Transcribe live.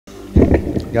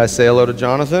You guys say hello to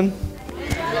Jonathan?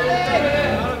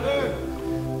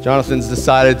 Jonathan's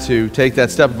decided to take that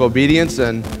step of obedience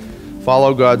and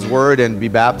follow God's word and be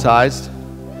baptized.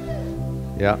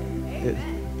 Yeah.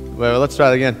 Well, let's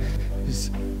try it again.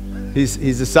 He's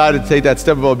decided to take that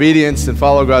step of obedience and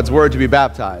follow God's word to be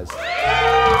baptized.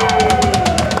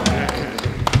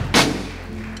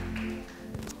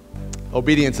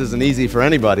 Obedience isn't easy for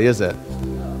anybody, is it?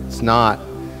 It's not.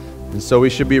 And so we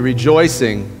should be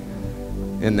rejoicing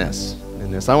in this.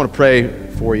 I want to pray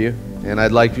for you, and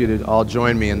I'd like you to all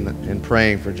join me in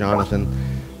praying for Jonathan.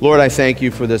 Lord, I thank you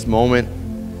for this moment.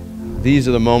 These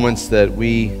are the moments that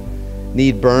we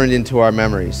need burned into our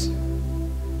memories.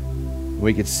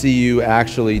 We could see you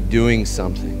actually doing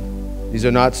something. These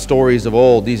are not stories of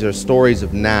old, these are stories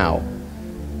of now.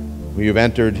 Where you've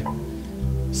entered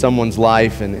someone's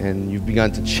life and you've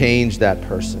begun to change that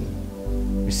person.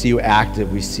 We see you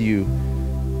active, we see you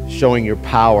showing your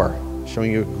power,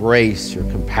 showing your grace, your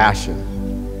compassion.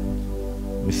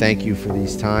 We thank you for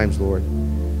these times, Lord.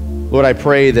 Lord, I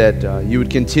pray that you would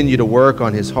continue to work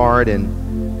on his heart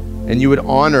and you would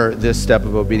honor this step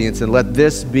of obedience, and let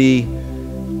this be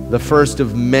the first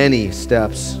of many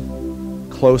steps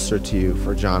closer to you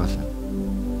for Jonathan.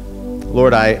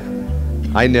 Lord,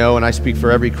 I know, and I speak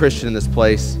for every Christian in this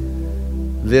place,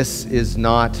 this is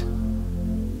not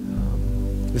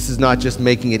just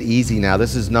making it easy now.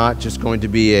 This is not just going to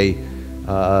be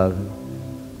a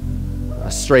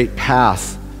straight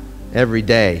path every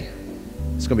day.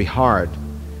 It's going to be hard.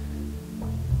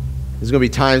 There's going to be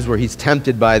times where he's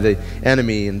tempted by the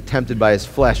enemy and tempted by his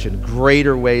flesh in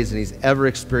greater ways than he's ever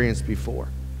experienced before.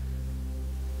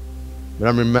 But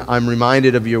I'm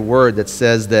reminded of your word that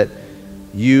says that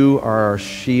you are our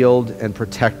shield and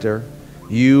protector.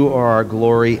 You are our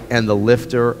glory and the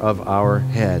lifter of our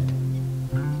head.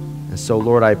 And so,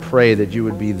 Lord, I pray that you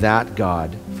would be that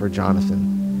God for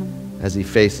Jonathan as he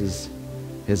faces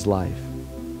his life.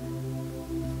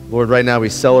 Lord, right now we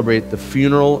celebrate the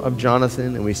funeral of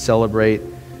Jonathan and we celebrate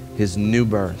his new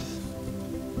birth.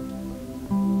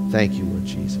 Thank you, Lord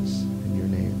Jesus, in your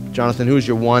name. Jonathan, who is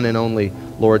your one and only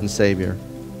Lord and Savior?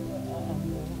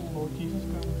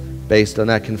 Based on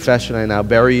that confession, I now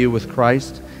bury you with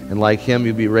Christ, and like him,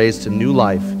 you'll be raised to new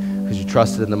life because you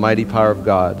trusted in the mighty power of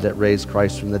God that raised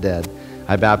Christ from the dead.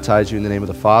 I baptize you in the name of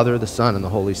the Father, the Son, and the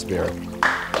Holy Spirit.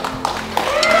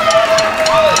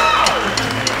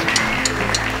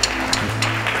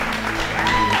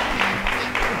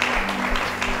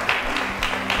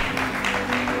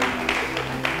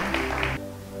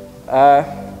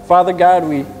 Father God,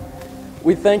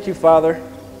 we thank you, Father,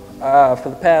 for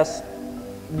the past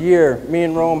year. Me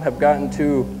and Rome have gotten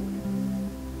to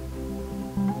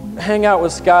hang out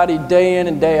with Scotty day in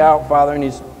and day out, Father, and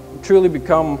he's truly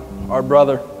become our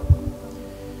brother.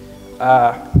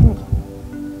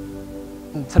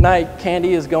 Tonight,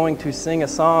 Candy is going to sing a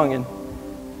song, and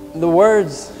the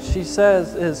words she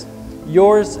says is,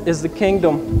 yours is the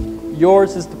kingdom,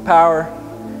 yours is the power,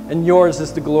 and yours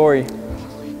is the glory.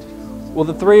 Will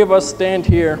the three of us stand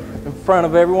here in front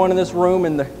of everyone in this room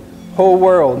and the whole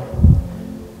world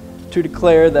to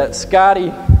declare that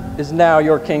Scotty is now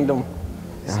your kingdom,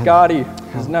 Scotty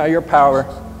is now your power,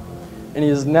 and he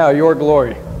is now your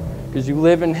glory, because you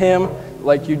live in him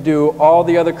like you do all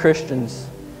the other Christians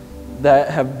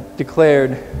that have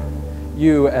declared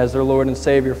you as their Lord and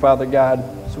Savior, Father God.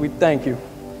 So we thank you.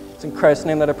 It's in Christ's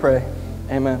name that I pray.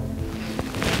 Amen.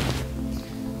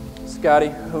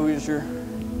 Scotty, who is your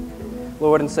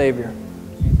Lord and Savior?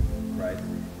 Right.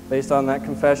 Based on that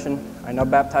confession, I now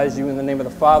baptize you in the name of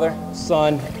the Father,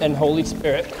 Son, and Holy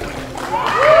Spirit.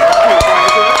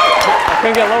 I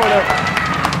couldn't get low enough.